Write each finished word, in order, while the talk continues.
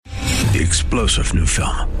the explosive new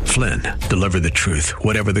film, Flynn, deliver the truth,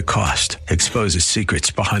 whatever the cost, exposes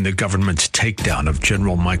secrets behind the government's takedown of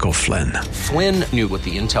General Michael Flynn. Flynn knew what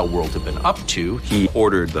the intel world had been up to. He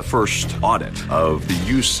ordered the first audit of the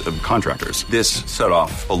use of contractors. This set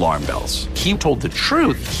off alarm bells. He told the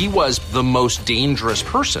truth. He was the most dangerous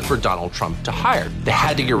person for Donald Trump to hire. They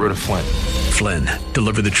had to get rid of Flynn. Flynn,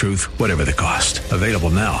 deliver the truth, whatever the cost. Available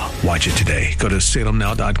now. Watch it today. Go to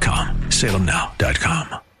salemnow.com.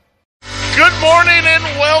 salemnow.com. Good morning and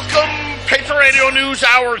welcome. Patriot Radio News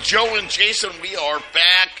Hour. Joe and Jason, we are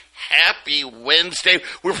back. Happy Wednesday.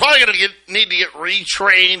 We're probably going to need to get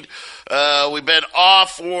retrained. We've been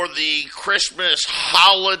off for the Christmas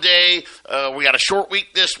holiday. We got a short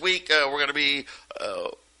week this week. We're going to be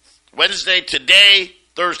Wednesday today,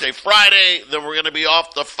 Thursday, Friday. Then we're going to be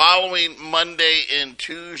off the following Monday and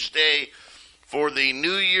Tuesday for the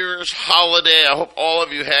New Year's holiday. I hope all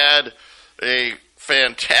of you had a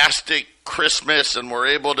fantastic Christmas and were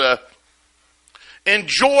able to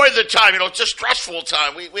enjoy the time. You know, it's a stressful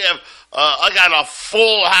time. We have, I got a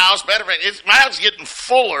full house. Matter of fact, my house is getting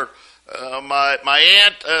fuller. My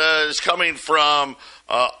aunt is coming from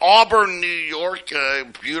Auburn, New York.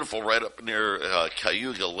 Beautiful, right up near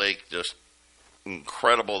Cayuga Lake. Just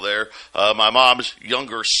incredible there. My mom's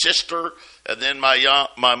younger sister, and then my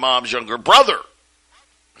mom's younger brother,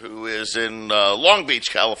 who is in Long Beach,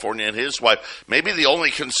 California, and his wife, maybe the only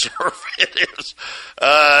conservatives.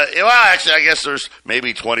 Well, actually, I guess there's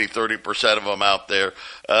maybe 20, 30% of them out there.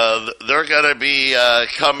 They're going to be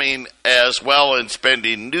coming as well and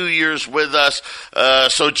spending New Year's with us.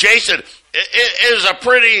 So, Jason, it is a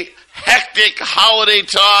pretty hectic holiday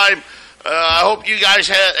time. I hope you guys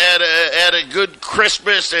had a good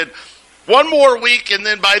Christmas and one more week, and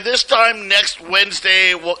then by this time next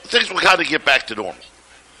Wednesday, things will kind of get back to normal.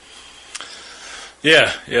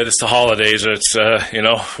 Yeah, it's the holidays. It's,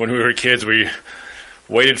 when we were kids, we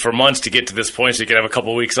waited for months to get to this point so you could have a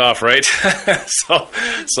couple of weeks off, right? so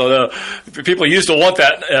the people used to want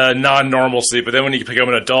that non-normalcy, but then when you become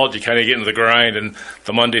an adult, you kind of get into the grind, and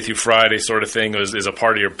the Monday through Friday sort of thing is a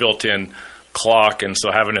part of your built-in clock, and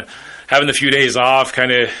so having the few days off,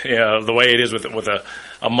 kind of the way it is with a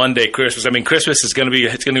Monday Christmas. I mean, Christmas is going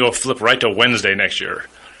to go flip right to Wednesday next year.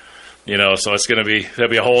 So it's going to be, there'll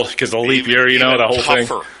be a whole, because the leap year, the whole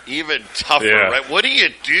tougher, thing. Even tougher, yeah. Right? What do you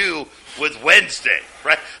do with Wednesday,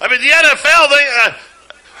 right? I mean, the NFL,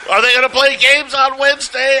 are they going to play games on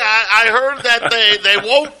Wednesday? I heard that they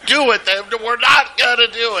won't do it. We're not going to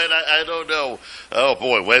do it. I don't know. Oh,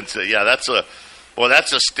 boy, Wednesday. Yeah, that's a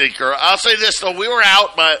stinker. I'll say this, though. We were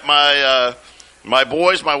out, my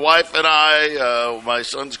boys, my wife and I, my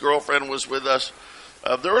son's girlfriend was with us.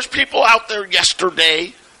 There was people out there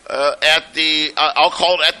yesterday at the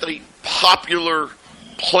popular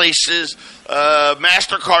places.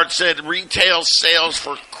 MasterCard said retail sales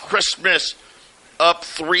for Christmas up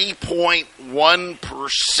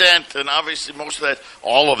 3.1%, and obviously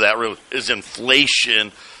all of that really is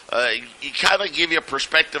inflation. You kind of give you a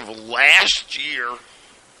perspective. Last year,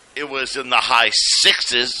 it was in the high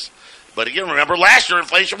sixes, but again, remember last year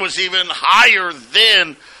inflation was even higher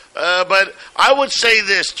then. But I would say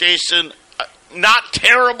this, Jason. Not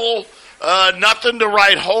terrible, nothing to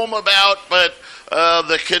write home about, but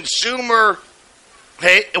the consumer,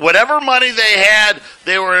 hey, whatever money they had,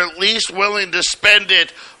 they were at least willing to spend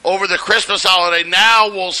it over the Christmas holiday. Now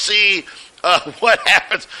we'll see what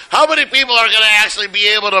happens. How many people are going to actually be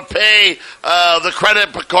able to pay the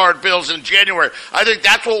credit card bills in January? I think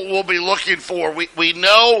that's what we'll be looking for. We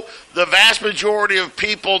know the vast majority of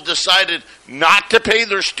people decided not to pay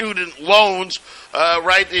their student loans,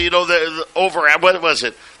 right? What was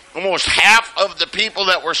it? Almost half of the people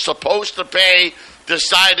that were supposed to pay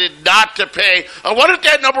decided not to pay. I wonder if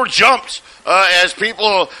that number jumps as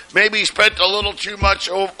people maybe spent a little too much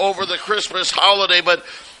over the Christmas holiday, but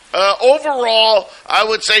overall, I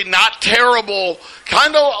would say not terrible,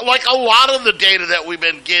 kind of like a lot of the data that we've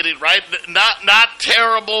been getting, right? Not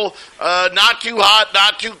terrible, not too hot,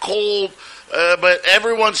 not too cold, but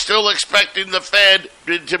everyone's still expecting the Fed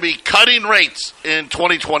to be cutting rates in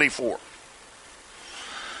 2024.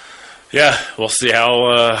 Yeah, we'll see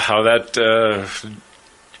how that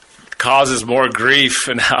causes more grief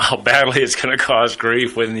and how badly it's going to cause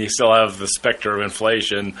grief when you still have the specter of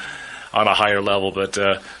inflation on a higher level. But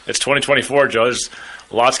it's 2024, Joe. There's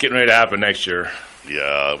lots getting ready to happen next year.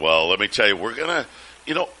 Yeah, well, let me tell you, we're going to,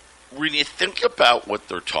 when you think about what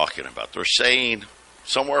they're talking about, they're saying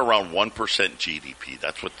somewhere around 1% GDP.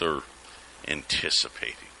 That's what they're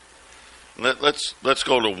anticipating. Let's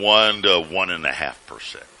go to 1 to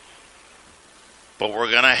 1.5%. But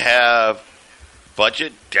we're going to have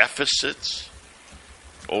budget deficits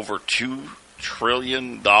over $2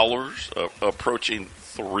 trillion, approaching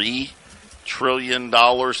 $3 trillion.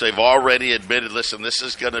 They've already admitted, listen, this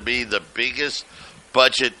is going to be the biggest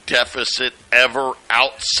budget deficit ever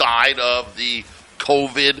outside of the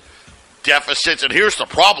COVID deficits. And here's the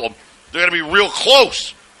problem. They're going to be real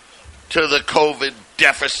close to the COVID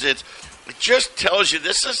deficits. It just tells you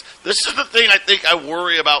this is the thing I think I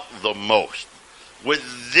worry about the most.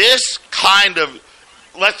 With this kind of,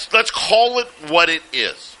 let's call it what it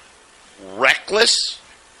is. Reckless,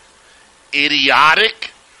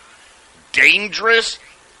 idiotic, dangerous,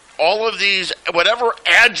 all of these, whatever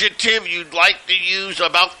adjective you'd like to use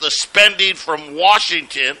about the spending from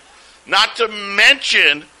Washington, not to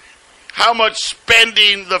mention how much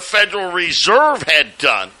spending the Federal Reserve had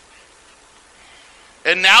done.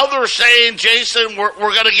 And now they're saying, Jason, we're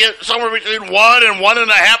going to get somewhere between 1 and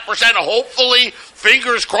 1.5%, hopefully,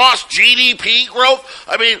 fingers crossed, GDP growth.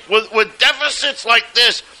 I mean, with deficits like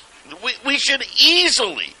this, we should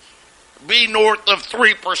easily be north of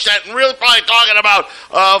 3%, and really probably talking about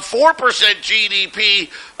 4% GDP.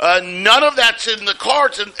 None of that's in the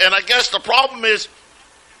cards, and I guess the problem is,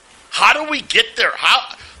 how do we get there?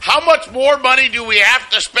 How much more money do we have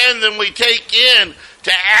to spend than we take in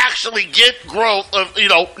to actually get growth of,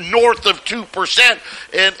 north of 2%?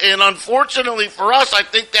 And unfortunately for us, I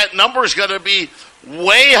think that number is going to be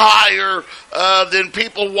way higher than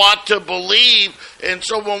people want to believe. And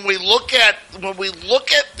so when we look at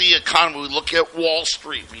the economy, we look at Wall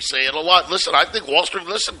Street. We say it a lot. Listen, I think Wall Street,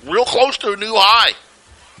 real close to a new high.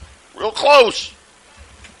 Real close.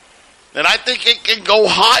 And I think it can go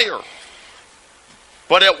higher.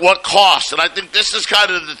 But at what cost? And I think this is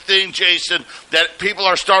kind of the thing, Jason, that people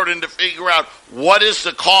are starting to figure out. What is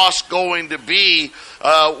the cost going to be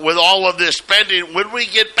with all of this spending? When we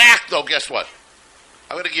get back, though, guess what?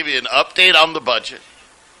 I'm going to give you an update on the budget.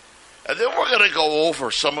 And then we're going to go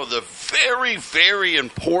over some of the very, very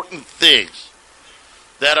important things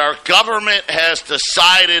that our government has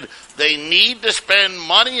decided they need to spend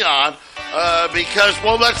money on because,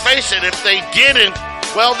 well, let's face it, if they didn't,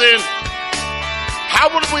 well, then how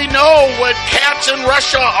would we know what cats in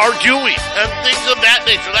Russia are doing and things of that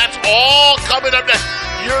nature? That's all coming up next.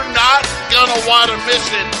 You're not going to want to miss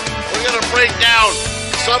it. We're going to break down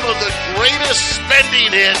some of the greatest spending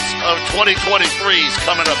hits of 2023 is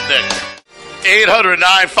coming up next.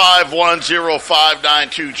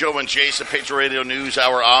 800-951-0592. Joe and Jason, Patriot Radio News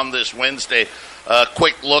Hour on this Wednesday.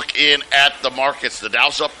 Quick look in at the markets. The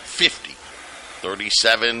Dow's up 50.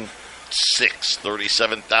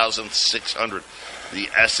 37,600. The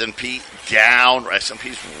S&P down.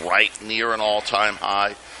 S&P's right near an all-time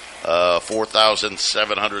high.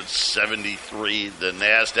 4,773. The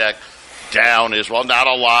NASDAQ down as well. Not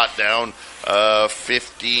a lot, down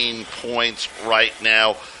 15 points right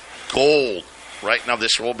now. Gold, right now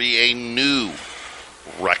this will be a new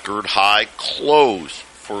record high close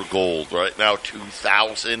for gold. Right now,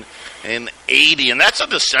 2,080. And that's a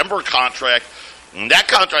December contract. And that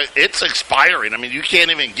contract, it's expiring. I mean, you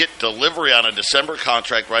can't even get delivery on a December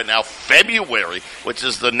contract right now. February, which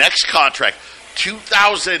is the next contract,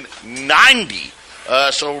 2,090.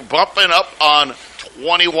 So bumping up on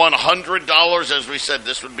 $2,100. As we said,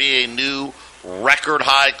 this would be a new record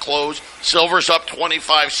high close. Silver's up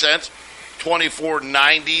 25 cents,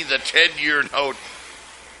 $24.90. The 10-year note,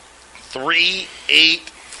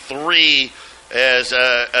 3.83. As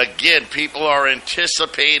again, people are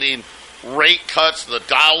anticipating rate cuts. The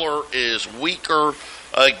dollar is weaker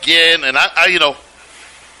again, and I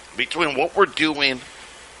between what we're doing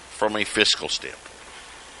from a fiscal standpoint,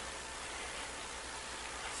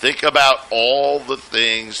 think about all the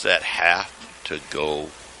things that have to go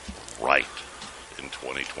right in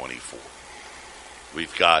 2024.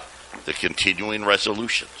 We've got the continuing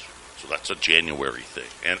resolutions. So that's a January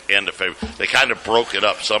thing. And the February. They kind of broke it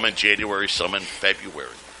up. Some in January, some in February.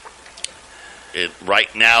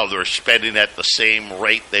 Right now, they're spending at the same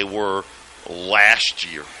rate they were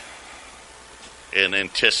last year and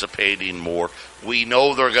anticipating more. We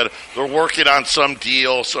know they're working on some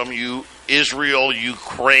deal, some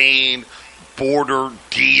Israel-Ukraine border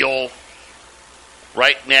deal.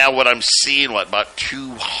 Right now, what I'm seeing, about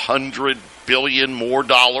 $200 billion more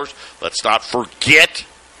dollars. Let's not forget,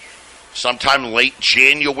 sometime late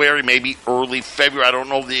January, maybe early February, I don't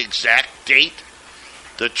know the exact date,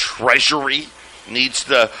 the Treasury needs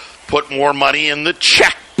to put more money in the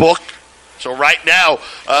checkbook. So right now,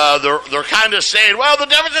 they're kind of saying, well, the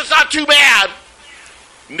deficit's not too bad,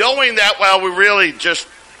 knowing that, well, we really just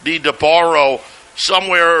need to borrow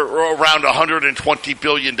somewhere around $120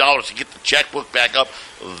 billion to get the checkbook back up.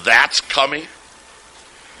 That's coming.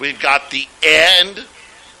 We've got the end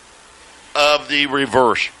of the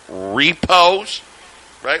reverse repos,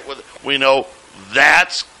 right? We know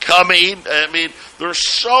that's coming. I mean, there's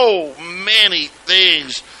so many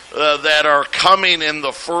things that are coming in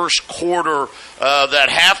the first quarter that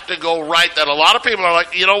have to go right, that a lot of people are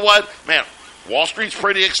like, you know what, man, Wall Street's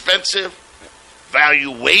pretty expensive.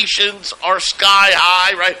 Valuations are sky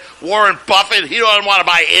high, right? Warren Buffett, he don't want to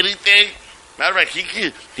buy anything. Matter of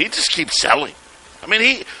fact, he just keeps selling. I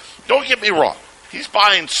mean, don't get me wrong. He's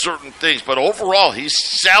buying certain things, but overall, he's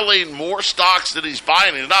selling more stocks than he's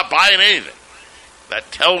buying. He's not buying anything.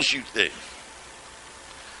 That tells you things.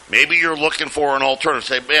 Maybe you're looking for an alternative.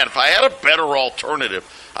 Say, man, if I had a better alternative,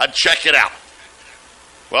 I'd check it out.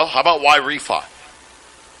 Well, how about YRefi?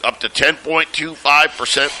 Up to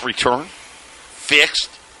 10.25% return. Fixed.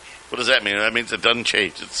 What does that mean? That means it doesn't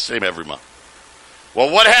change. It's the same every month.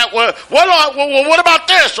 Well, what about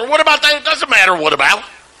this? Or what about that? It doesn't matter what about.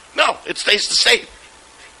 No, it stays the same.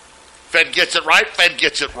 Fed gets it right, Fed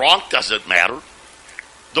gets it wrong, doesn't matter.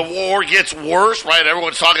 The war gets worse, right?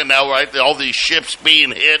 Everyone's talking now, right? All these ships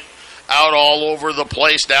being hit out all over the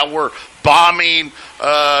place. Now we're bombing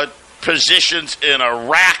positions in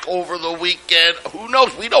Iraq over the weekend. Who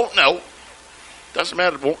knows? We don't know. Doesn't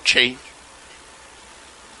matter. It won't change.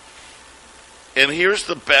 And here's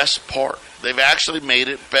the best part. They've actually made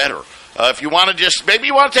it better. If you want to maybe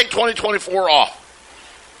you want to take 2024 off.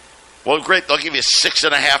 Well, great. They'll give you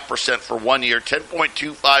 6.5% for 1 year,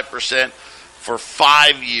 10.25% for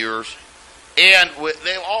 5 years. And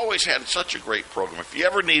they've always had such a great program. If you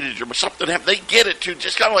ever needed something to happen, they get it too.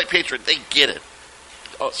 Just kind of like Patriot, they get it.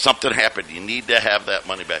 Oh, something happened. You need to have that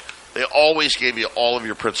money back. They always gave you all of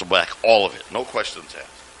your principal back, all of it. No questions asked.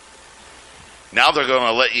 Now they're going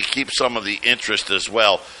to let you keep some of the interest as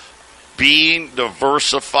well. Being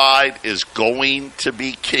diversified is going to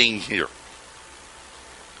be king here.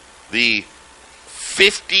 The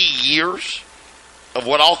 50 years of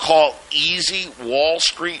what I'll call easy Wall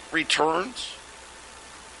Street returns,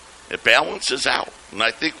 it balances out. And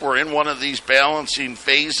I think we're in one of these balancing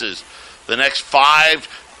phases. The next 5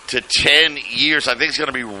 to 10 years, I think it's going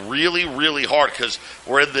to be really, really hard because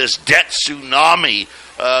we're in this debt tsunami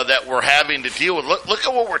that we're having to deal with. Look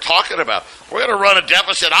at what we're talking about. We're going to run a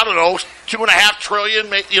deficit, I don't know, $2.5 trillion,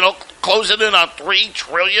 closing in on $3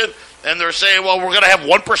 trillion, and they're saying, well, we're going to have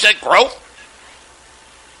 1% growth?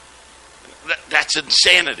 That's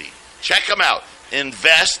insanity. Check them out.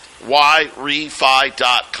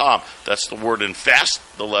 InvestYRefi.com. That's the word invest,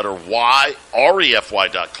 the letter Y,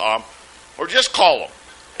 REFY.com. Or just call them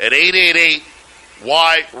at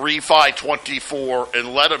 888-YREFI24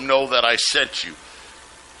 and let them know that I sent you.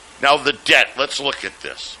 Now, the debt, let's look at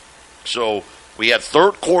this. So, we had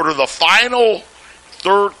third quarter, the final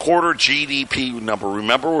third quarter GDP number.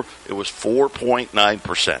 Remember, it was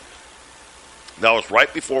 4.9%. That was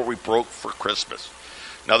right before we broke for Christmas.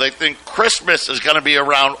 Now, they think Christmas is going to be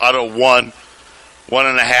around,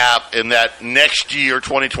 1.5, and that next year,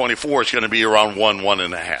 2024, is going to be around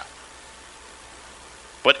 1.5.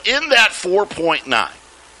 But in that 4.9,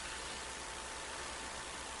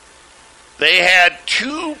 they had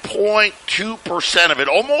 2.2% of it,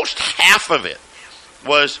 almost half of it,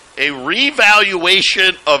 was a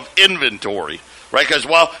revaluation of inventory, right? Because,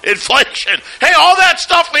 inflation. Hey, all that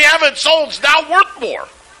stuff we haven't sold is now worth more,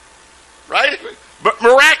 right? But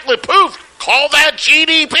miraculously, poof, call that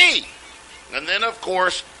GDP. And then, of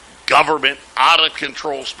course, government,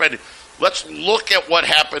 out-of-control spending. Let's look at what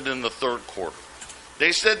happened in the third quarter.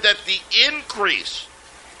 They said that the increase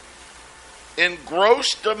in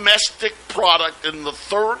gross domestic product in the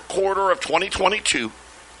third quarter of 2022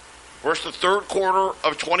 versus the third quarter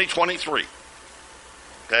of 2023,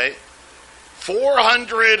 okay,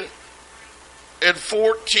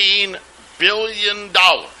 $414 billion.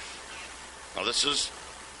 Now, this is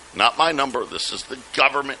not my number. This is the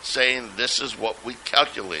government saying this is what we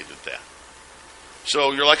calculated that.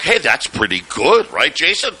 So you're like, hey, that's pretty good, right,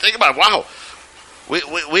 Jason? Think about it. Wow.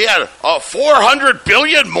 We had $400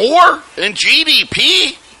 billion more in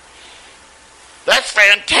GDP. That's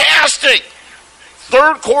fantastic.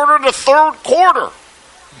 Third quarter to third quarter.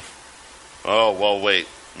 Oh, well, wait.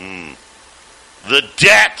 The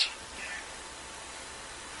debt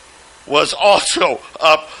was also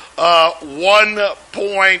up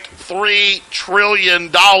 $1.3 trillion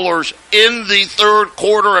in the third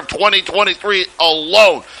quarter of 2023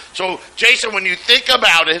 alone. So, Jason, when you think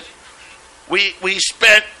about it, we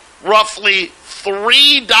spent roughly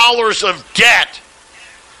 $3 of debt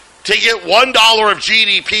to get $1 of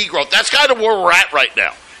GDP growth. That's kind of where we're at right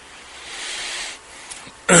now.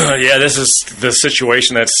 Yeah, this is the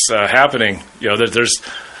situation that's happening.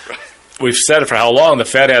 We've said it for how long. The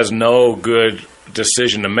Fed has no good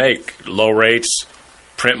decision to make. Low rates,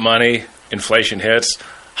 print money, inflation hits.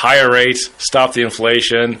 Higher rates, stop the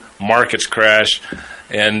inflation, markets crash.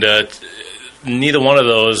 And neither one of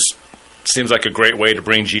those seems like a great way to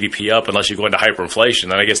bring GDP up unless you go into hyperinflation.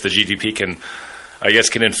 Then I guess the GDP can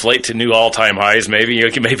inflate to new all-time highs. Maybe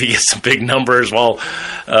you can get some big numbers while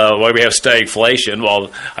we have stagflation.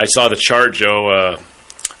 Well, I saw the chart, Joe,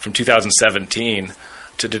 from 2017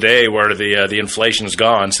 to today, where the inflation's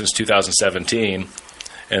gone since 2017,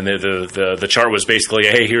 and the chart was basically,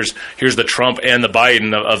 hey, here's the Trump and the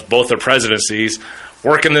Biden of both their presidencies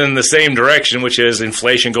working in the same direction, which is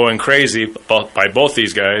inflation going crazy by both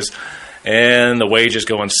these guys, and the wages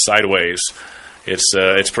going sideways.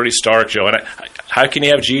 It's pretty stark, Joe. And how can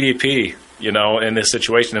you have GDP, in this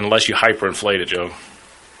situation unless you hyperinflate it, Joe?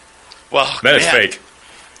 Well, then it's fake.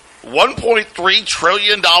 $1.3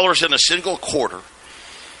 trillion in a single quarter.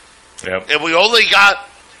 Yep. And we only got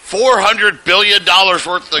 $400 billion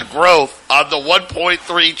worth of growth on the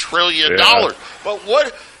 $1.3 trillion. Yeah. But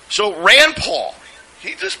what? So Rand Paul,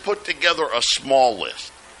 he just put together a small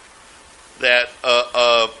list that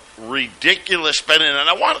ridiculous spending, and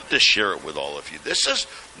I wanted to share it with all of you. This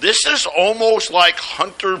is almost like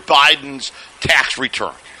Hunter Biden's tax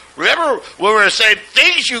return. Remember when we were saying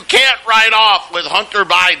things you can't write off with Hunter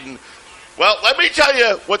Biden? Well, let me tell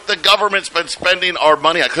you what the government's been spending our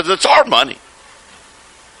money on, because it's our money.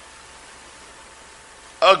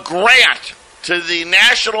 A grant to the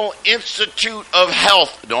National Institute of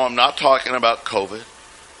Health. No, I'm not talking about COVID.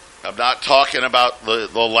 I'm not talking about the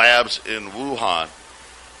labs in Wuhan.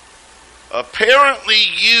 Apparently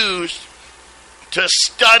used to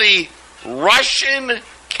study Russian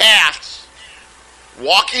cats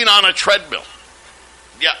walking on a treadmill.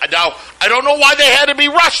 Yeah, now, I don't know why they had to be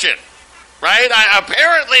Russian, right?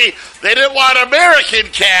 Apparently, they didn't want American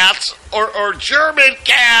cats or German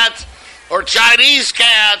cats or Chinese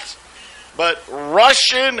cats, but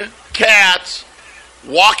Russian cats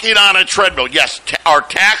walking on a treadmill. Yes, our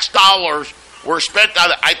tax dollars were spent on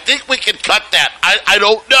that. I think we can cut that. I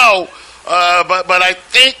don't know. But I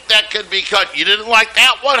think that could be cut. You didn't like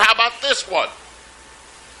that one? How about this one?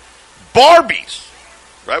 Barbies.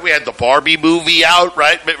 Right? We had the Barbie movie out,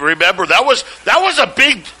 right? But remember, that was a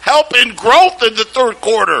big help in growth in the third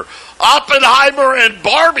quarter. Oppenheimer and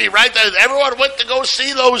Barbie, right? Everyone went to go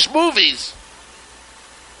see those movies.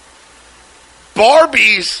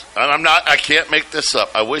 Barbies, and I can't make this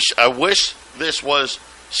up. I wish this was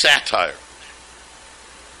satire.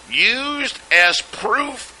 Used as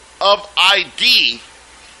proof of ID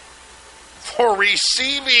for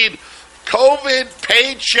receiving COVID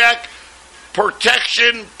Paycheck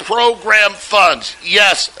Protection Program funds.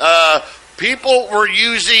 Yes, people were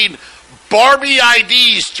using Barbie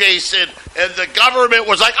IDs, Jason, and the government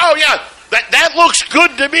was like, oh, yeah, that looks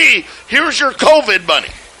good to me. Here's your COVID money.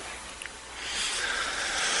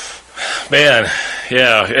 Man,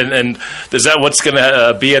 yeah, and is that what's going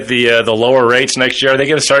to be at the lower rates next year? Are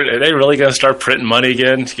they really going to start printing money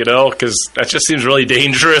again? Because that just seems really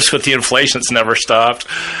dangerous with the inflation that's never stopped.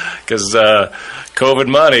 Because COVID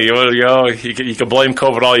money, you can blame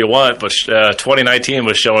COVID all you want, but 2019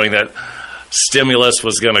 was showing that stimulus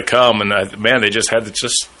was going to come, and man, they just had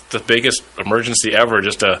the biggest emergency ever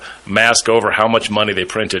just to mask over how much money they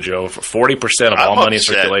printed, Joe. 40% of all money in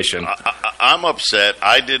circulation. I'm upset.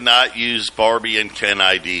 I did not use Barbie and Ken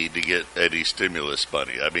ID to get any stimulus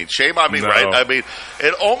money. I mean, shame on me, No. right? I mean,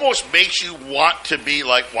 it almost makes you want to be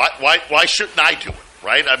like, why shouldn't I do it,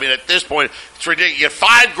 right? I mean, at this point, it's ridiculous. You get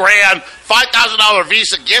 $5,000, $5,000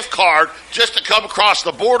 Visa gift card just to come across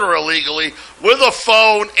the border illegally with a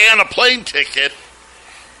phone and a plane ticket.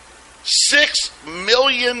 $6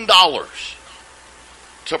 million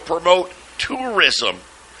to promote tourism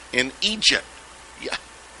in Egypt.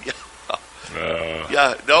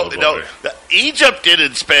 No. Egypt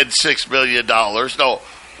didn't spend $6 million. No,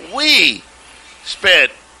 we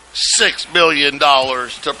spent $6 million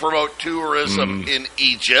to promote tourism in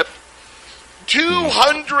Egypt.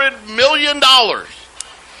 $200 million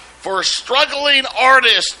for struggling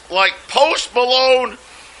artists like Post Malone,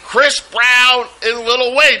 Chris Brown, and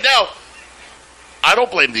Lil Wayne. Now, I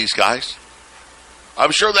don't blame these guys.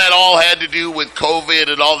 I'm sure that all had to do with COVID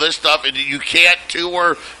and all this stuff, and you can't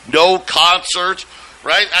tour, no concerts,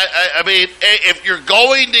 right? I mean, if you're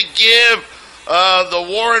going to give the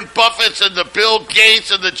Warren Buffetts and the Bill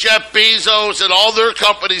Gates and the Jeff Bezos and all their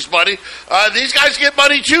companies money, these guys get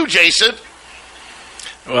money too, Jason.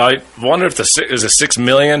 Well, I wonder if is it $6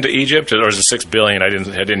 million to Egypt or is it $6 billion? I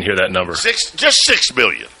didn't hear that number. Just $6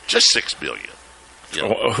 million. Just $6 million.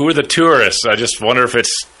 Who are the tourists? I just wonder if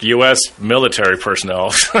it's U.S. military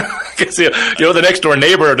personnel. Because, the next door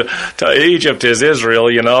neighbor to Egypt is Israel.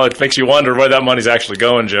 It makes you wonder where that money's actually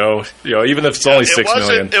going, Joe. Even if it's only $6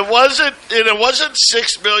 million. It wasn't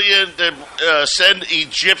 $6 million to send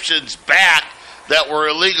Egyptians back that were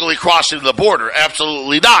illegally crossing the border.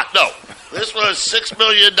 Absolutely not. No, this was $6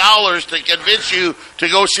 million to convince you to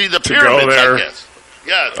go see the pyramids. Go there. I guess.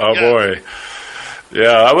 Yeah. Oh boy.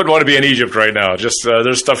 Yeah, I wouldn't want to be in Egypt right now. Just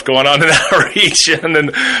there's stuff going on in that region,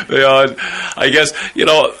 and I guess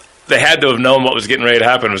they had to have known what was getting ready to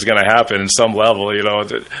happen was going to happen in some level.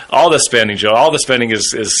 All the spending, Joe, all the spending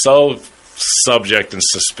is so subject and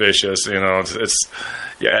suspicious.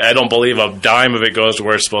 I don't believe a dime of it goes to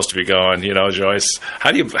where it's supposed to be going. Joe,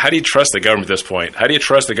 how do you trust the government at this point? How do you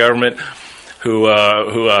trust the government who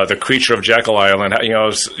the creature of Jekyll Island?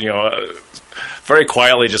 Very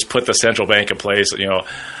quietly just put the central bank in place.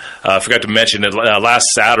 I forgot to mention that last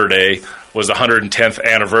Saturday was the 110th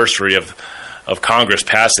anniversary of Congress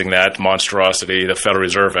passing that monstrosity, the Federal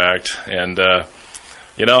Reserve Act. And, how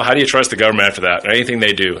do you trust the government after that? Anything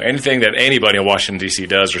they do, anything that anybody in Washington, D.C.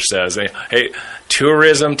 does or says. Hey,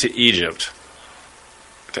 tourism to Egypt.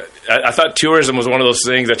 I thought tourism was one of those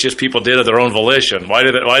things that just people did of their own volition. Why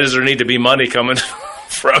does there need to be money coming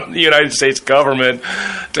from the United States government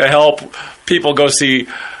to help people go see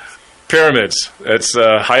pyramids? It's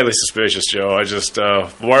highly suspicious, Joe.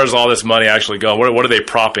 Where's all this money actually going? What are they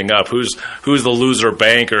propping up? Who's the loser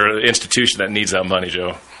bank or institution that needs that money,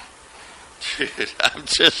 Joe? Dude, I'm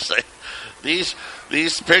just saying, these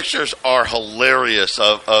pictures are hilarious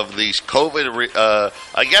of these COVID.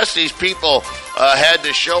 I guess these people had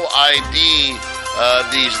to show ID.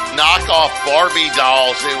 These knockoff Barbie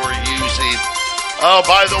dolls they were using. Oh,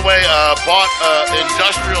 by the way, bought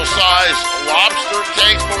industrial-sized lobster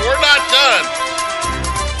tanks, but we're not done.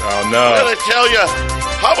 Oh, no. I'm going to tell you,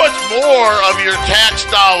 how much more of your tax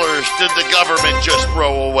dollars did the government just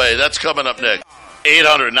throw away? That's coming up next.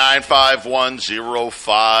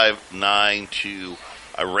 800-951-0592.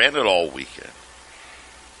 I ran it all weekend.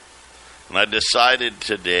 And I decided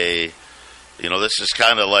today, this is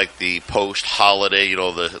kind of like the post-holiday,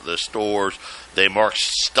 the stores, they mark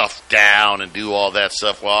stuff down and do all that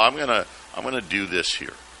stuff. Well, I'm gonna do this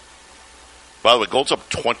here. By the way, gold's up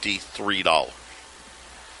 $23. Yeah.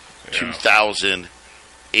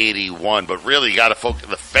 2,081. But really, you got to focus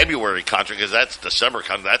on the February contract because that's December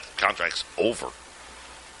contract. That contract's over.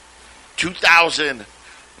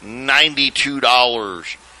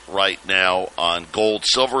 $2,092 right now on gold.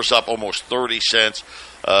 Silver's up almost 30 cents,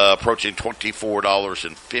 approaching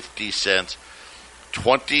 $24.50.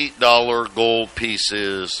 $20 gold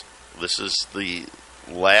pieces. This is the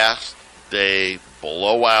last day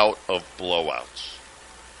blowout of blowouts.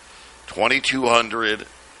 $2,275.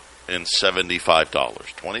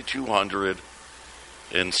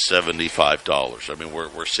 $2,275. I mean,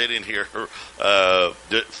 we're sitting here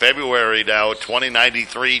February now,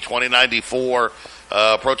 2093, 2094,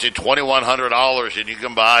 approaching $2,100, and you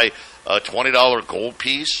can buy a $20 gold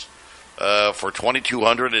piece for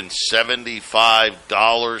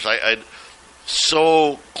 $2,275. I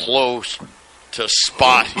so close to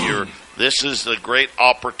spot here. This is a great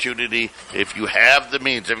opportunity if you have the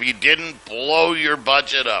means. If you didn't blow your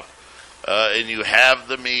budget up and you have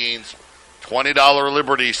the means, $20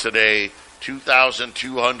 Liberties today,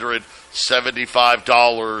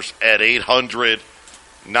 $2,275 at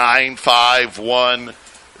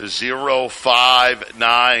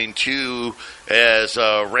 800-951-0592. As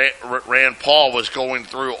Rand Paul was going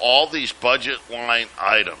through all these budget line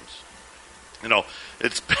items.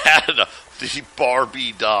 It's bad enough, the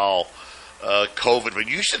Barbie doll, COVID, but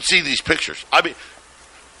you should see these pictures. I mean,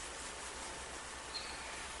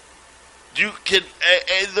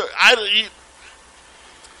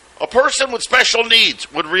 a person with special needs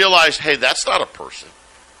would realize, hey, that's not a person.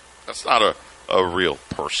 That's not a real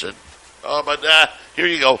person. But here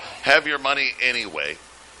you go. Have your money anyway.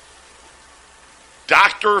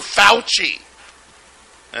 Dr. Fauci.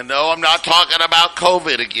 And no, I'm not talking about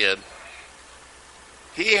COVID again.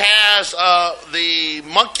 He has the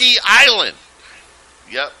Monkey Island.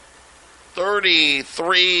 Yep.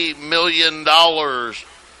 $33 million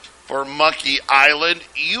for Monkey Island.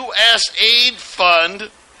 U.S. aid fund.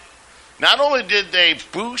 Not only did they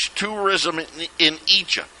boost tourism in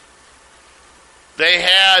Egypt, they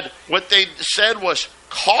had what they said was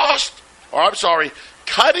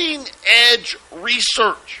cutting-edge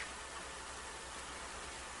research.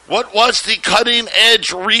 What was the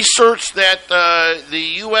cutting-edge research that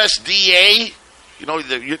the USDA,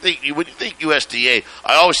 when you think USDA,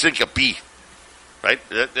 I always think of beef, right?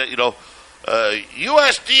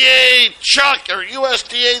 USDA chuck or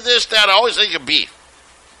USDA this, that. I always think of beef.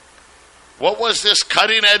 What was this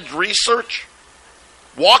cutting-edge research?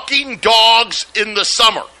 Walking dogs in the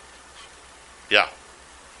summer. Yeah.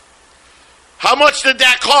 How much did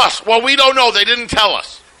that cost? Well, we don't know. They didn't tell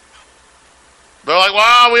us. They're like,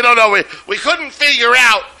 well, we don't know. We couldn't figure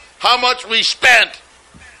out how much we spent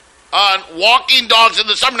on walking dogs in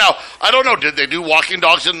the summer. Now, I don't know. Did they do walking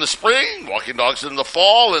dogs in the spring, walking dogs in the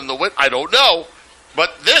fall, in the winter? I don't know.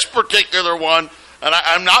 But this particular one, and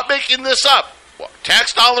I'm not making this up,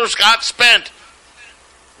 tax dollars got spent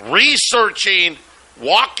researching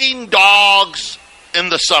walking dogs in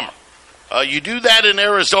the summer. You do that in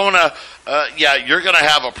Arizona, you're going to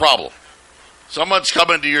have a problem. Someone's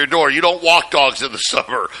coming to your door. You don't walk dogs in the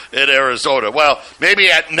summer in Arizona. Well, maybe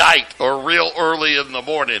at night or real early in the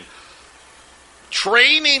morning.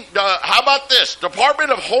 Training, how about this? Department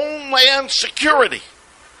of Homeland Security.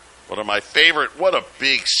 One of my favorite, what a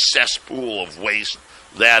big cesspool of waste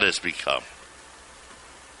that has become.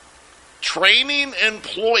 Training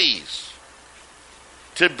employees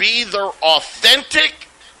to be their authentic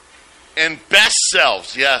and best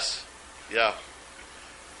selves. Yes. Yeah.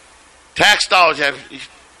 Tax dollars,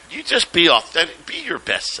 you just be authentic, be your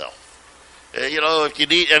best self. If you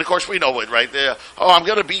need, and of course we know it, right? I'm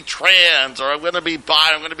going to be trans, or I'm going to be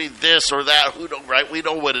bi, I'm going to be this or that. Who don't, right? We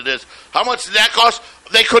know what it is. How much did that cost?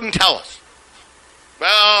 They couldn't tell us.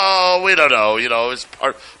 Well, we don't know. It's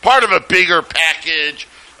part of a bigger package.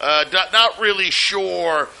 Not really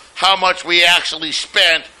sure how much we actually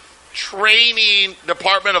spent training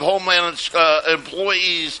Department of Homeland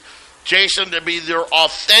employees, Jason, to be their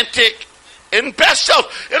authentic and best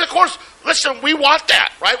self. And of course, listen, we want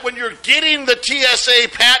that, right? When you're getting the TSA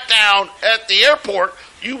pat down at the airport,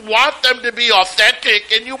 you want them to be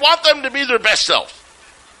authentic and you want them to be their best selves.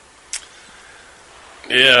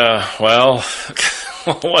 Yeah, well,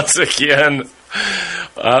 once again,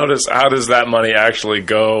 how does that money actually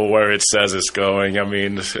go where it says it's going? I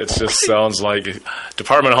mean, it just sounds like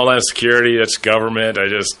Department of Homeland Security, that's government.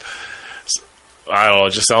 I don't know.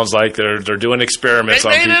 It just sounds like they're doing experiments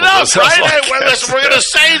on people. They made it up, right? Listen, we're going to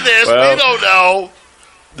say this. We don't know.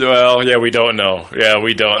 Well, yeah, we don't know. Yeah,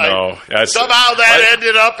 we don't know. Somehow that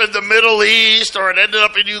ended up in the Middle East, or it ended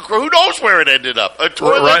up in Ukraine. Who knows where it ended up? A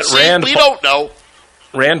toilet seat? We don't know.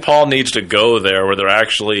 Rand Paul needs to go there where they're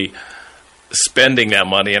actually spending that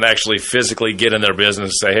money and actually physically get in their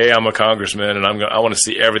business and say, hey, I'm a congressman and I want to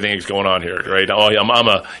see everything that's going on here, right? Oh,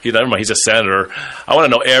 he's a senator. I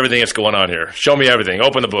want to know everything that's going on here. Show me everything.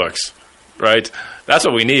 Open the books, right? That's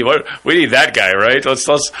what we need. We need that guy, right? Let's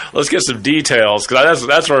get some details, because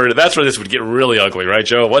that's where this would get really ugly, right,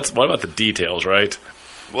 Joe? What about the details, right?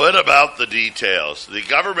 What about the details? The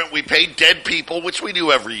government, we pay dead people, which we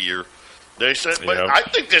do every year. They said, but I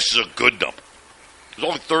think this is a good number. It was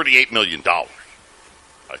only $38 million. I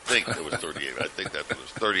think it was 38. I think that was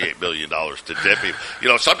 $38 million to dead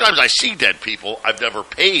people. Sometimes I see dead people. I've never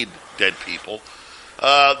paid dead people.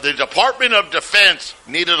 The Department of Defense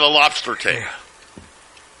needed a lobster tank.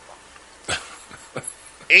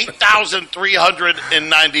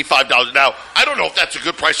 $8,395. Now, I don't know if that's a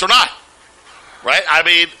good price or not. Right? I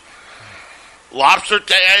mean, lobster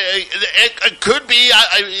tank, it could be,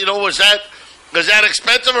 is that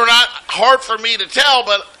expensive or not? Hard for me to tell,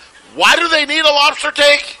 but why do they need a lobster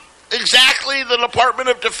tank? Exactly, the Department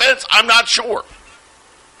of Defense, I'm not sure.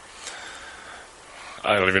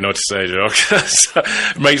 I don't even know what to say, Joe.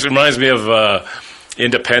 It reminds me of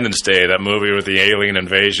Independence Day, that movie with the alien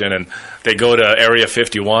invasion, and they go to Area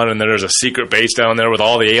 51, and there's a secret base down there with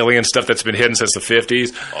all the alien stuff that's been hidden since the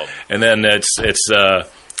 50s. Oh. And then it's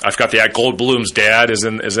I forgot Goldblum's dad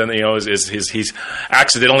he's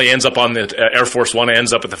accidentally ends up on the Air Force One,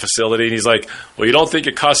 ends up at the facility, and he's like, well, you don't think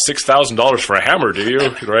it costs $6,000 for a hammer, do you?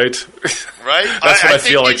 Right? Right. That's what I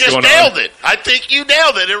feel like going on. You just nailed it. I think you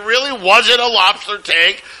nailed it. It really wasn't a lobster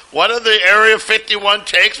tank. One of the Area 51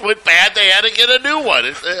 tanks went bad. They had to get a new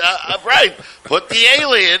one. Right. Put the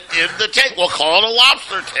alien in the tank. We'll call it a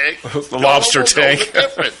lobster tank. The lobster tank.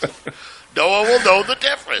 No one will know the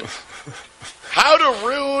difference. How to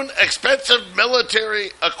ruin expensive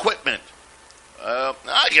military equipment.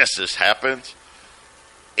 I guess this happens.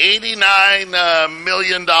 $89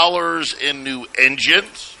 million in new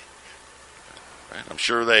engines. Right, I'm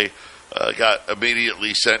sure they got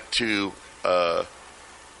immediately sent to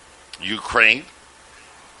Ukraine.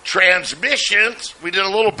 Transmissions, we did a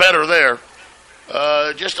little better there.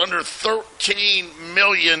 Just under $13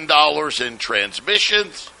 million in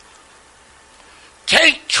transmissions.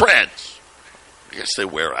 Tank treads. I guess they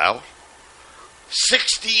wear out.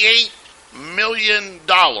 $68 million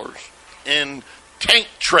in tank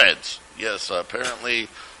treads. Yes, apparently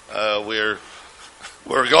we're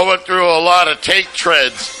going through a lot of take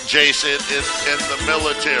trends, Jason, in the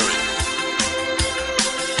military.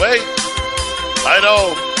 Wait, I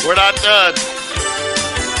know, we're not done.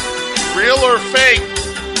 Real or fake?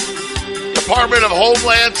 Department of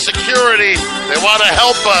Homeland Security, they want to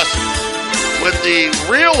help us with the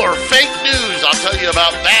real or fake news. I'll tell you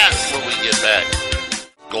about that when we get back.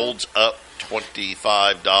 Gold's up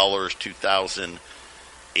 $25,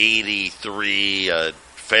 2,083.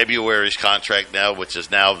 February's contract now, which is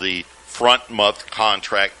now the front month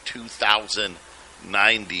contract,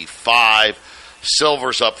 2,095.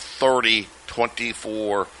 Silver's up 30,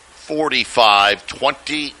 24, 45.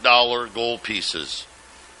 $20 gold pieces.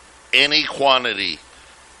 Any quantity,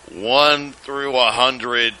 1 through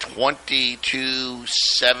 100,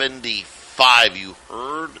 22.75. You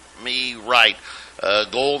heard me right.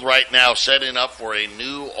 Gold right now setting up for a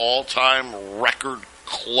new all-time record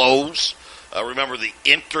close. Remember the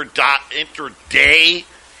intraday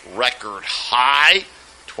record high,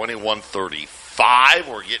 21.35.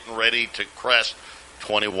 We're getting ready to crest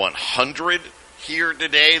 2100 here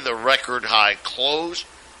today. The record high close,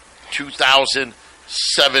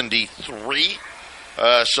 2,073.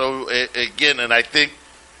 So again, and I think,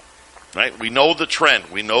 right, we know the trend.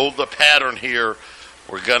 We know the pattern here.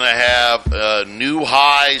 We're going to have new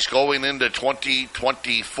highs going into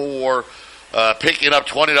 2024, picking up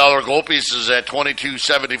 $20 gold pieces at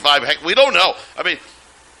 22.75. Heck, we don't know. I mean,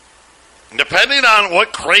 depending on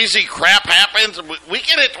what crazy crap happens, we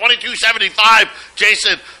can hit 22.75,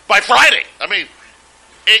 Jason, by Friday. I mean,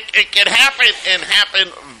 it can happen and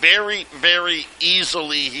happen very, very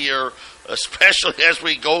easily here, especially as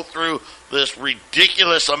we go through this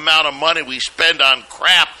ridiculous amount of money we spend on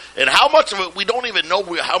crap. And how much of it, we don't even know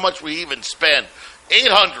how much we even spend.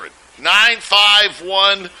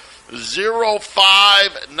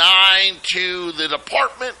 800-951-0592. The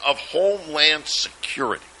Department of Homeland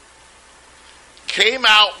Security came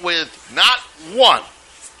out with not one,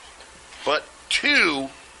 but two,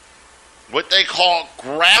 what they call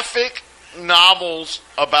graphic novels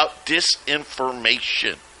about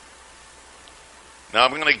disinformation. Now,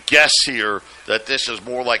 I'm going to guess here that this is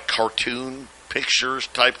more like cartoon pictures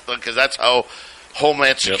type thing, because that's how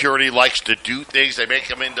Homeland Security likes to do things. They make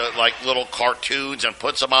them into like little cartoons and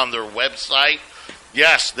puts them on their website.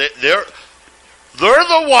 Yes, they're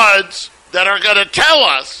the ones that are going to tell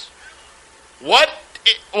us what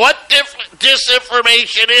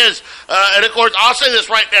disinformation is. And of course, I'll say this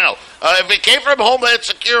right now: if it came from Homeland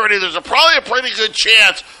Security, there's probably a pretty good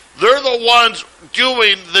chance they're the ones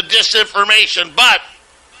doing the disinformation. But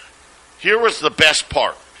here was the best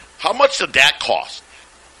part. How much did that cost?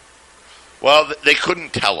 Well, they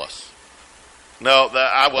couldn't tell us. No,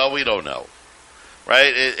 well, we don't know.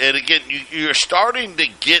 Right? And again, you're starting to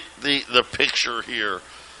get the picture here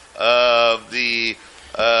of the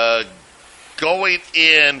going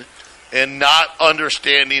in and not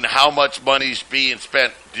understanding how much money's being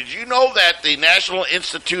spent. Did you know that the National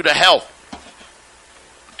Institute of Health,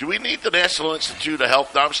 do we need the National Institute of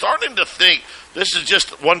Health? Now, I'm starting to think this is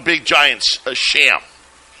just one big giant sham.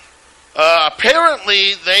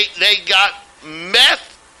 Apparently, they got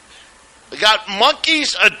meth. They got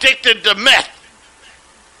monkeys addicted to meth.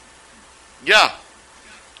 Yeah.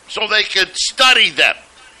 So they could study them.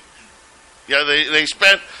 Yeah, they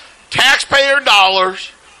spent taxpayer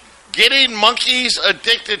dollars getting monkeys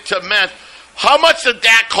addicted to meth. How much did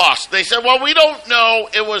that cost? They said, well, we don't know.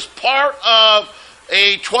 It was part of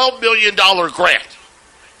a $12 million grant.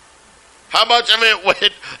 How much of it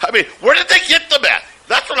went? I mean, where did they get the meth?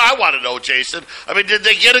 That's what I want to know, Jason. I mean, did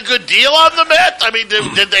they get a good deal on the meth? I mean,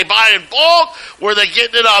 did they buy in bulk? Were they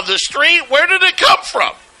getting it on the street? Where did it come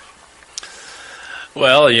from?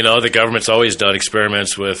 Well, the government's always done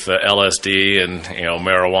experiments with LSD and,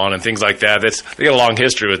 marijuana and things like that. They got a long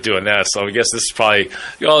history with doing that. So I guess this is probably,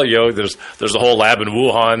 there's a whole lab in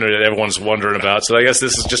Wuhan that everyone's wondering about. So I guess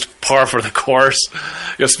this is just par for the course.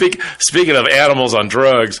 Speaking of animals on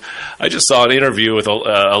drugs, I just saw an interview with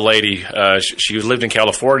a lady. She lived in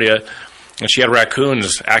California, and she had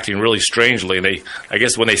raccoons acting really strangely. And I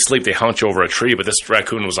guess when they sleep, they hunch over a tree. But this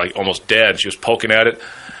raccoon was like almost dead. She was poking at it.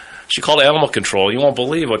 She called animal control. You won't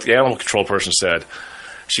believe what the animal control person said.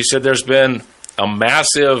 She said there's been a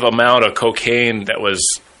massive amount of cocaine that was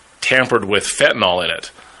tampered with fentanyl in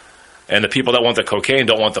it. And the people that want the cocaine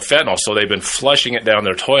don't want the fentanyl, so they've been flushing it down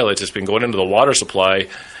their toilets. It's been going into the water supply,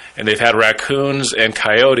 and they've had raccoons and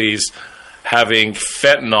coyotes having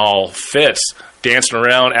fentanyl fits, dancing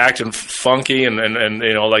around, acting funky and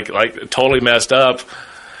like totally messed up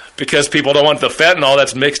because people don't want the fentanyl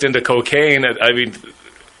that's mixed into cocaine. I mean,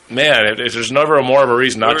 man, there's never more of a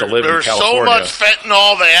reason not to live in California. There's so much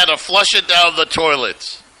fentanyl they had to flush it down the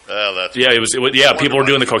toilets. People were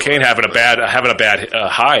doing the cocaine having a bad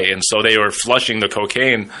high, and so they were flushing the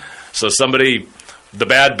cocaine. So the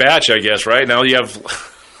bad batch, I guess, right now you have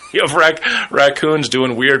raccoons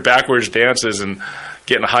doing weird backwards dances and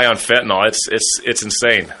getting high on fentanyl. It's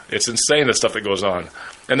insane. It's insane, the stuff that goes on.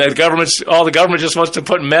 And the government just wants to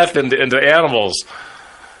put meth into animals.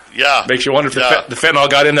 Yeah. Makes you wonder if the fentanyl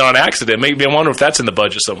got in there on accident. Maybe I wonder if that's in the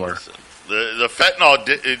budget somewhere. The fentanyl,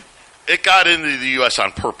 it got into the U.S.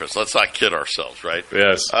 on purpose. Let's not kid ourselves, right?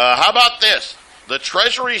 Yes. How about this? The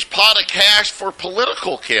Treasury's pot of cash for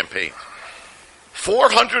political campaigns.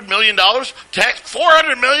 $400 million?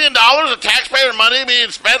 $400 million of taxpayer money being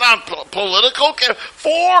spent on political campaigns?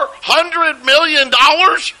 $400 million?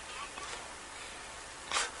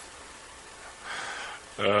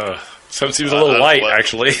 Some seems a little light,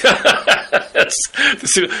 actually.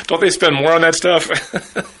 Don't they spend more on that stuff?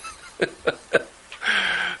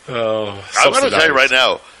 I'm going to tell you right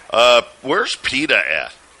now, where's PETA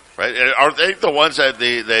at? Right? Are they the ones that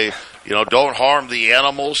they don't harm the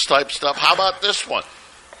animals type stuff? How about this one?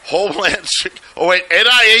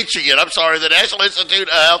 NIH again. I'm sorry, the National Institute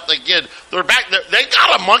of Health again. They're back. They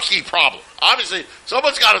got a monkey problem. Obviously,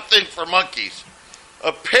 someone's got to think for monkeys.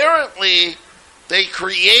 Apparently, they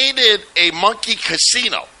created a monkey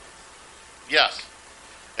casino. Yes.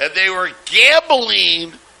 And they were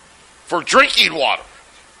gambling for drinking water.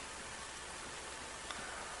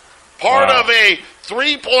 Part of a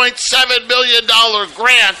 $3.7 million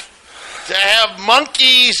grant to have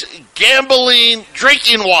monkeys gambling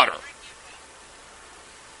drinking water.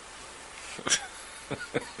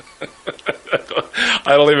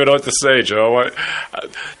 I don't even know what to say, Joe.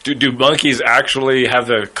 Do monkeys actually have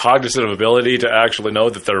the cognitive ability to actually know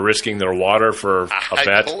that they're risking their water for a bet?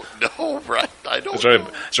 I don't know, right? I don't know.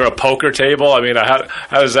 Is there a poker table? I mean, how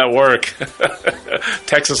does that work?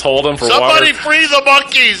 Texas Hold'em for water? Somebody free the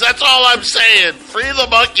monkeys. That's all I'm saying. Free the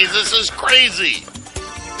monkeys. This is crazy.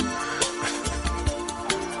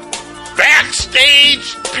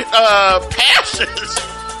 Backstage passes.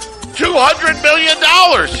 $200 million.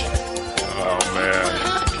 Oh, man.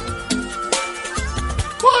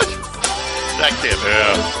 What? That can't be.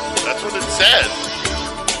 Yeah. That's what it says.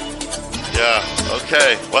 Yeah,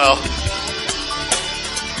 okay. Well,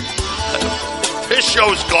 this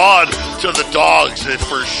show's gone to the dogs,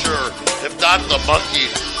 for sure. If not the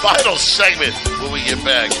monkeys. Final segment when we get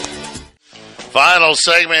back. Final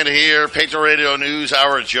segment here. Patriot Radio News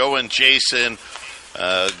Hour. Joe and Jason.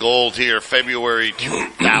 Gold here, February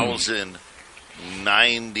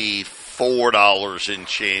 2094 and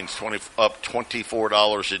change, up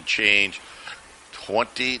 $24 and change,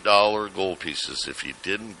 $20 gold pieces if you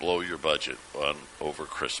didn't blow your budget on over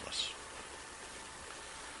Christmas.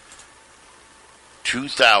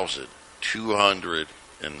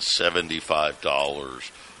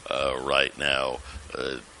 $2,275 right now.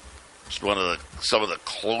 It's some of the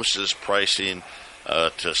closest pricing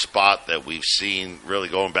to spot that we've seen really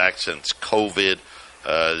going back since COVID.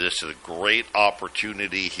 This is a great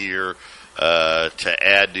opportunity here to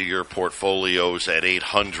add to your portfolios at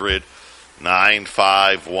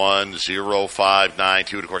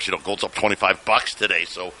 800-951-0592. And of course, gold's up $25 today,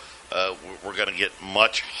 so we're going to get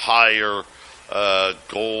much higher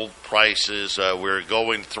gold prices. We're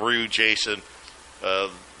going through, Jason,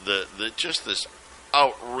 just this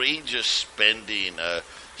outrageous spending.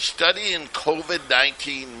 Studying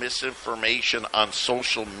COVID-19 misinformation on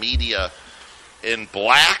social media in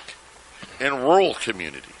black and rural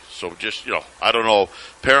communities. So just, I don't know.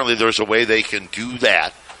 Apparently there's a way they can do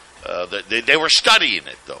that. They were studying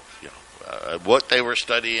it, though. What they were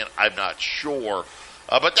studying, I'm not sure.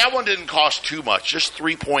 But that one didn't cost too much, just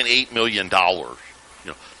 $3.8 million.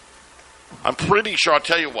 I'm pretty sure, I'll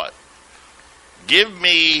tell you what. Give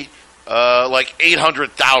me like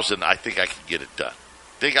 $800,000, I think I could get it done.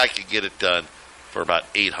 I could get it done for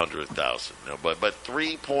about $800,000. But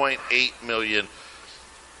 $3.8 million.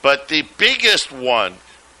 But the biggest one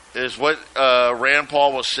is what Rand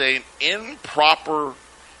Paul was saying: improper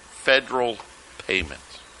federal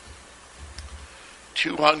payments.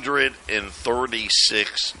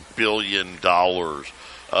 $236 billion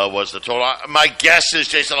was the total. My guess is,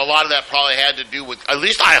 Jason, a lot of that probably had to do with, at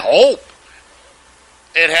least I hope,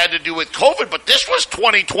 it had to do with COVID, but this was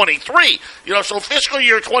 2023. So fiscal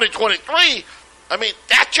year 2023, I mean,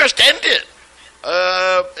 that just ended.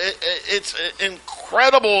 It's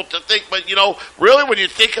incredible to think, but, really when you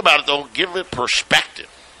think about it, though, give it perspective.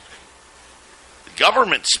 The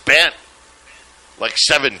government spent like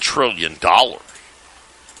 $7 trillion.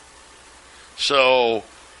 So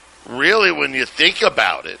really, when you think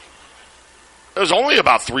about it, it was only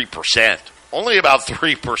about 3%. Only about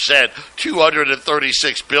 3%,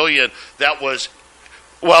 $236 billion. That was,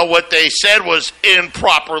 well, what they said was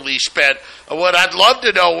improperly spent. What I'd love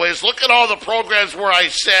to know is, look at all the programs where I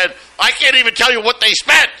said, I can't even tell you what they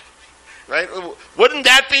spent. Right? Wouldn't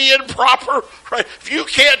that be improper? Right? If you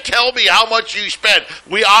can't tell me how much you spent,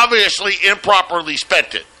 we obviously improperly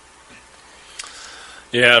spent it.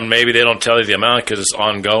 Yeah, and maybe they don't tell you the amount because it's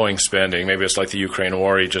ongoing spending. Maybe it's like the Ukraine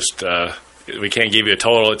war. You just we can't give you a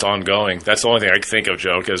total. It's ongoing. That's the only thing I can think of,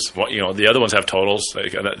 Joe, because the other ones have totals.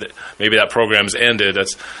 Maybe that program's ended.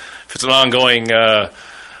 If it's an ongoing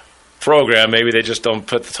program, maybe they just don't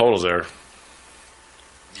put the totals there.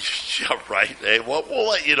 Yeah, right. Hey, we'll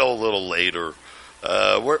let you know a little later.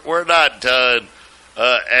 We're not done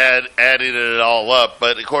adding it all up,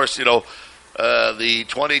 but of course, the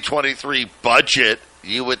 2023 budget.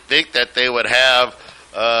 You would think that they would have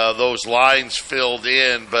those lines filled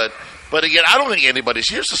in, but again, I don't think anybody's.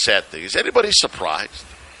 Here's the sad thing: is anybody surprised?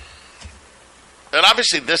 And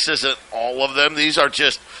obviously, this isn't all of them. These are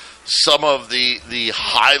just some of the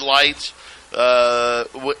highlights.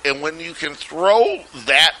 And when you can throw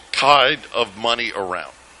that kind of money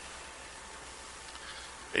around,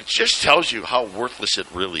 it just tells you how worthless it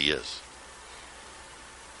really is.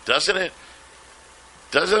 Doesn't it?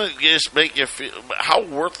 Doesn't it just make you feel, how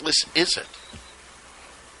worthless is it?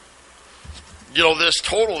 This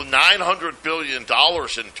total $900 billion in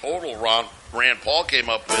total Rand Paul came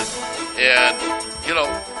up with, and,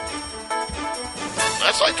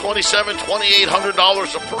 that's like $2,800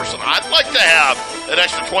 a person. I'd like to have an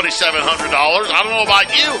extra $2,700. I don't know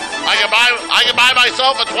about you. I can buy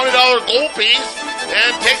myself a $20 gold piece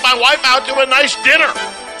and take my wife out to a nice dinner.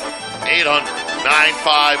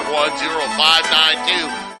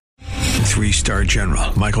 800-951-0592. 3-star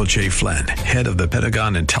General Michael J. Flynn, head of the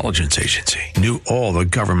Pentagon Intelligence Agency, knew all the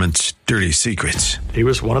government's dirty secrets. He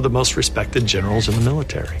was one of the most respected generals in the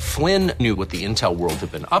military. Flynn knew what the intel world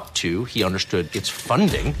had been up to. He understood its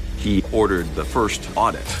funding. He ordered the first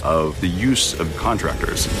audit of the use of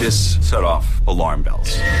contractors. This set off alarm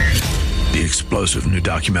bells. The explosive new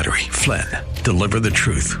documentary, Flynn, Deliver the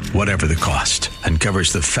Truth, Whatever the Cost,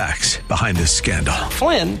 uncovers the facts behind this scandal.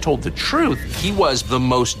 Flynn told the truth. He was the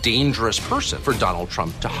most dangerous person for Donald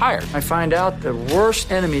Trump to hire. I find out the worst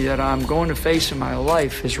enemy that I'm going to face in my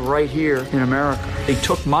life is right here in America. They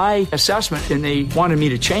took my assessment and they wanted me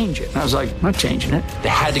to change it. And I was like, I'm not changing it. They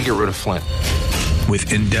had to get rid of Flynn.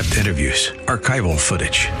 With in-depth interviews, archival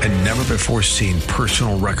footage, and never-before-seen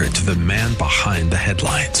personal records of the man behind the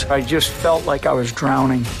headlines. I just felt like I was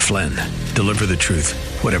drowning. Flynn, Deliver the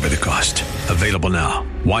Truth, Whatever the Cost. Available now.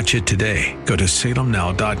 Watch it today. Go to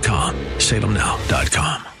salemnow.com.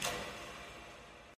 salemnow.com.